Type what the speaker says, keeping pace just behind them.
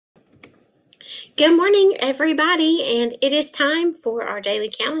Good morning, everybody, and it is time for our daily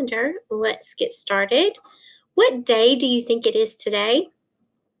calendar. Let's get started. What day do you think it is today?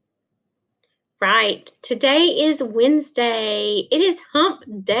 Right, today is Wednesday. It is hump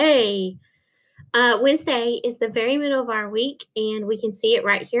day. Wednesday is the very middle of our week, and we can see it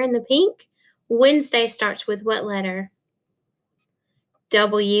right here in the pink. Wednesday starts with what letter?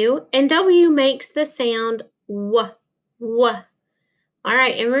 W, and W makes the sound W, W. All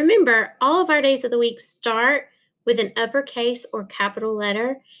right, and remember, all of our days of the week start with an uppercase or capital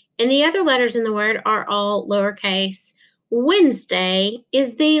letter, and the other letters in the word are all lowercase. Wednesday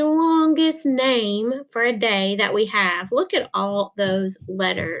is the longest name for a day that we have. Look at all those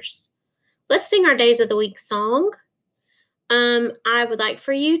letters. Let's sing our days of the week song. I would like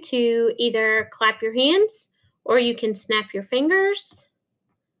for you to either clap your hands or you can snap your fingers.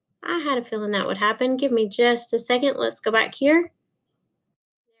 I had a feeling that would happen. Give me just a second. Let's go back here.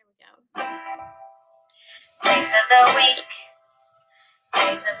 There we go. Days of the week,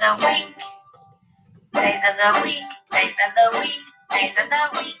 days of the week, days of the week, days of the week, days of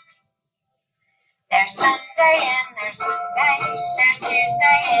the week. There's Sunday and there's Monday, there's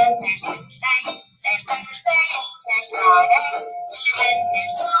Tuesday and there's Wednesday, there's Thursday and there's Friday, and then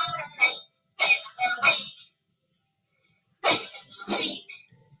there's Saturday. Days of the week, days of the week,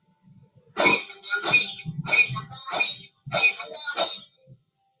 days of the week, days of the week, days of the week.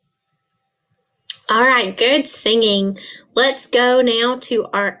 All right, good singing. Let's go now to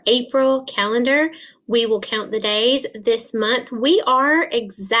our April calendar. We will count the days this month. We are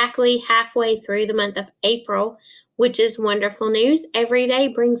exactly halfway through the month of April, which is wonderful news. Every day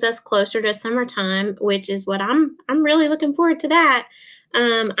brings us closer to summertime, which is what I'm really looking forward to that.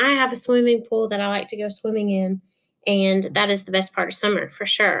 I have a swimming pool that I like to go swimming in, and that is the best part of summer for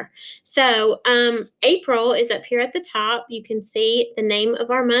sure. So April is up here at the top. You can see the name of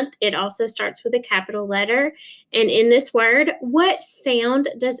our month. It also starts with a capital letter. And in this word, what sound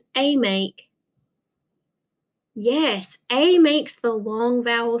does A make? Yes, A makes the long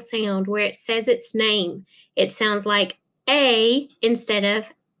vowel sound where it says its name. It sounds like A instead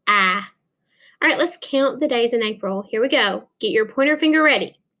of A. All right, let's count the days in April. Here we go. Get your pointer finger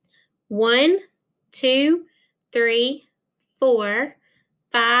ready. 1, 2, 3, 4,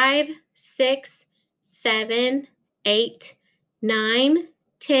 5, 6, 7, 8, 9,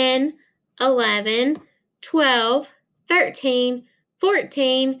 10, 11, 12, 13,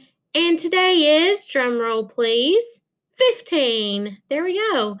 14, and today is, drum roll please, 15. There we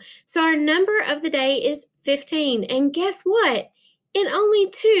go. So our number of the day is 15. And guess what? In only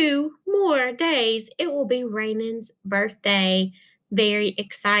 2 more days, it will be Rainan's birthday. Very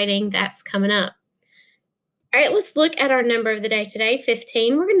exciting. That's coming up. All right, let's look at our number of the day today,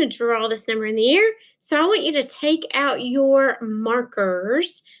 15. We're going to draw this number in the air. So I want you to take out your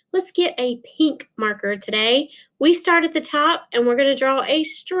markers. Let's get a pink marker today. We start at the top and we're going to draw a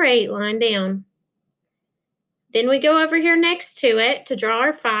straight line down. Then we go over here next to it to draw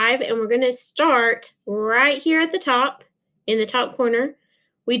our 5, and we're going to start right here at the top, in the top corner.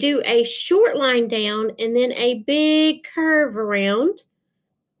 We do a short line down and then a big curve around.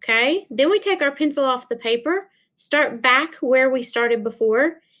 Okay, then we take our pencil off the paper, start back where we started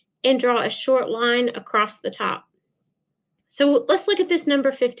before, and draw a short line across the top. So let's look at this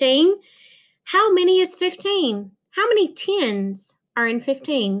number 15. How many is 15? How many 10s are in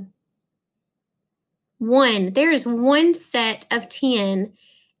 15? 1. There is one set of 10,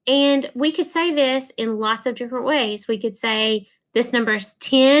 and we could say this in lots of different ways. We could say this number is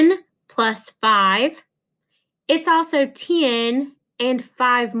 10 plus 5. It's also 10 and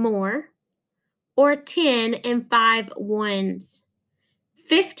 5 more, or 10 and 5 ones.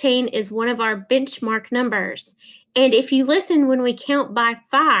 15 is one of our benchmark numbers. And if you listen when we count by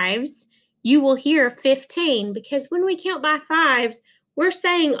 5s, you will hear 15, because when we count by 5s, we're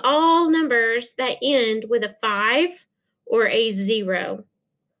saying all numbers that end with a 5 or a 0.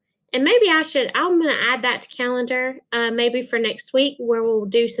 And maybe I'm going to add that to calendar maybe for next week, where we'll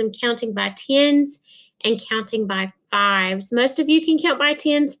do some counting by 10s and counting by 5s. Most of you can count by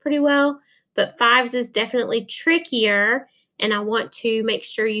 10s pretty well, but 5s is definitely trickier, and I want to make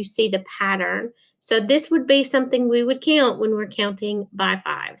sure you see the pattern. So this would be something we would count when we're counting by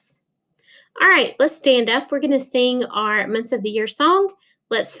 5s. All right, let's stand up. We're going to sing our months of the year song.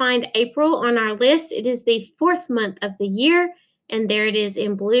 Let's find April on our list. It is the 4th month of the year, and there it is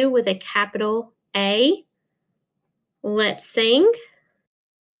in blue with a capital A. Let's sing.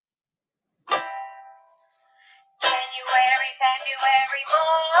 January, February,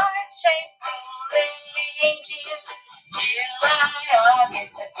 March, April, May, June, July,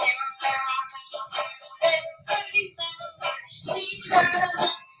 August, September, October, November, December. These are the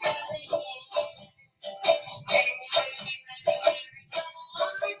months of the year.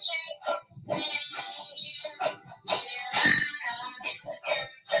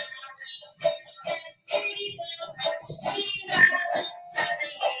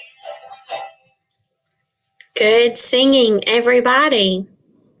 Good singing, everybody.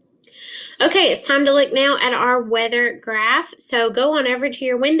 Okay, it's time to look now at our weather graph. So go on over to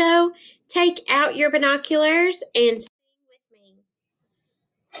your window, take out your binoculars, and sing with me.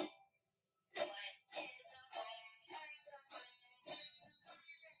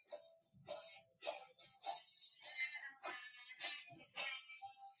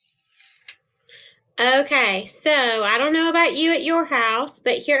 Okay, so I don't know about you at your house,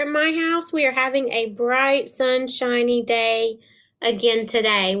 but here at my house, we are having a bright, sunshiny day again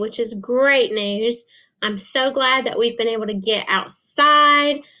today, which is great news. I'm so glad that we've been able to get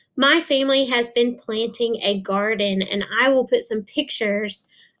outside. My family has been planting a garden, and I will put some pictures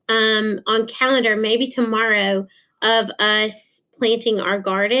on calendar maybe tomorrow of us planting our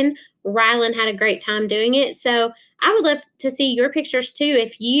garden. Rylan had a great time doing it, so I would love to see your pictures too.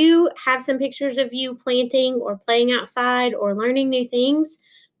 If you have some pictures of you planting or playing outside or learning new things,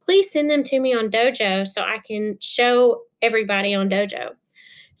 please send them to me on Dojo so I can show everybody on Dojo.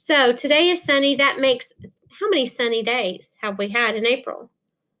 So today is sunny. That makes, how many sunny days have we had in April?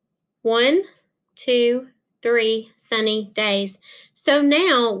 1, 2, 3 sunny days. So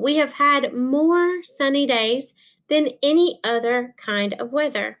now we have had more sunny days than any other kind of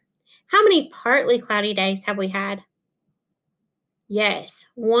weather. How many partly cloudy days have we had? Yes,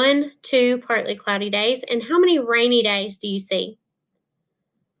 1, 2 partly cloudy days. And how many rainy days do you see?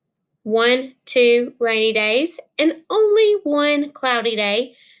 1, 2 rainy days and only 1 cloudy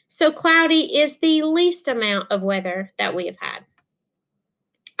day. So cloudy is the least amount of weather that we have had.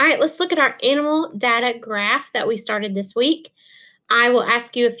 All right, let's look at our animal data graph that we started this week. I will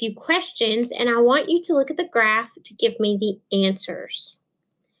ask you a few questions and I want you to look at the graph to give me the answers.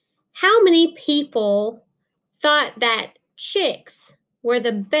 How many people thought that chicks were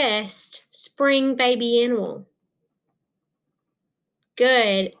the best spring baby animal?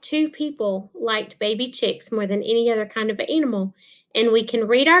 Good. 2 people liked baby chicks more than any other kind of animal. And we can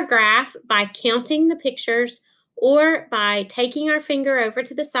read our graph by counting the pictures or by taking our finger over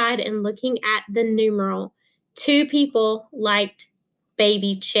to the side and looking at the numeral. 2 people liked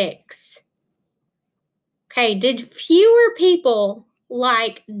baby chicks. Okay, did fewer people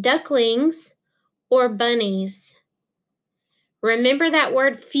like ducklings or bunnies? Remember that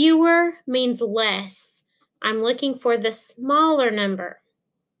word fewer means less. I'm looking for the smaller number.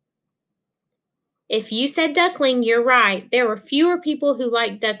 If you said duckling, you're right. There were fewer people who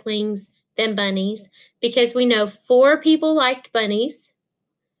liked ducklings than bunnies because we know 4 people liked bunnies.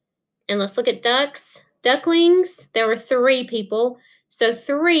 And let's look at ducks. Ducklings, there were 3 people. So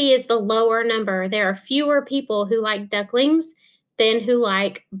 3 is the lower number. There are fewer people who like ducklings than who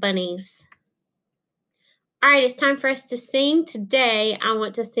like bunnies. All right, it's time for us to sing. Today, I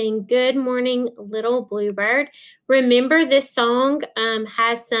want to sing Good Morning, Little Bluebird. Remember, this song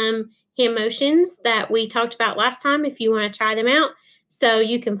has some hand motions that we talked about last time if you want to try them out. So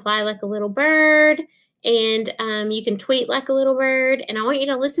you can fly like a little bird and you can tweet like a little bird. And I want you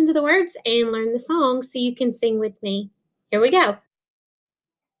to listen to the words and learn the song so you can sing with me. Here we go.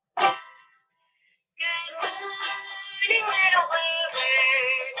 Good morning, little bluebird.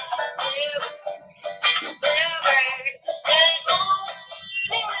 Bluebird, good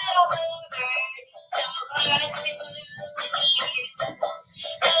morning, little bluebird. So glad to see you.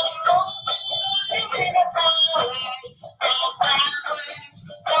 Good morning to the flowers, the flowers,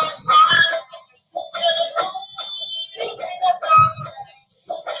 the flowers. Good morning to the flowers.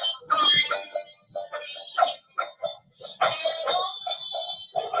 So glad to see you. Good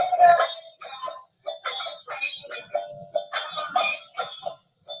morning to the raindrops, the raindrops, the raindrops.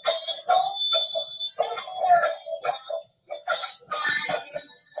 Good morning to the raindrops. So glad to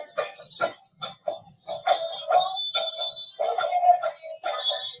see you. Good morning to the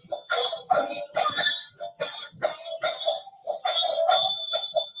springtime, the springtime, the springtime. Good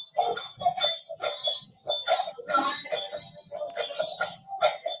morning to the springtime. So glad to see you.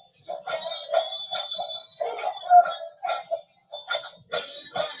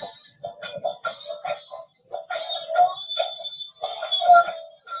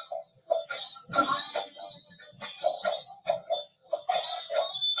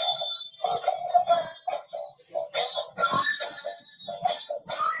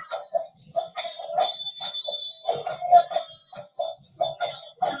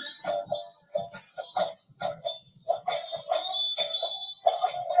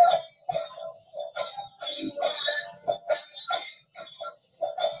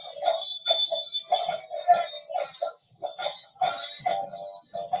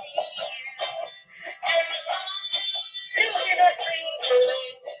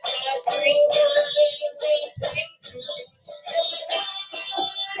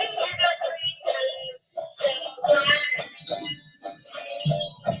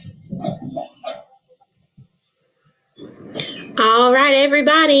 All right,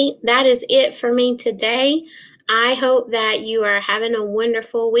 everybody, that is it for me today. I hope that you are having a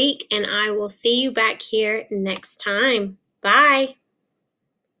wonderful week, and I will see you back here next time. Bye.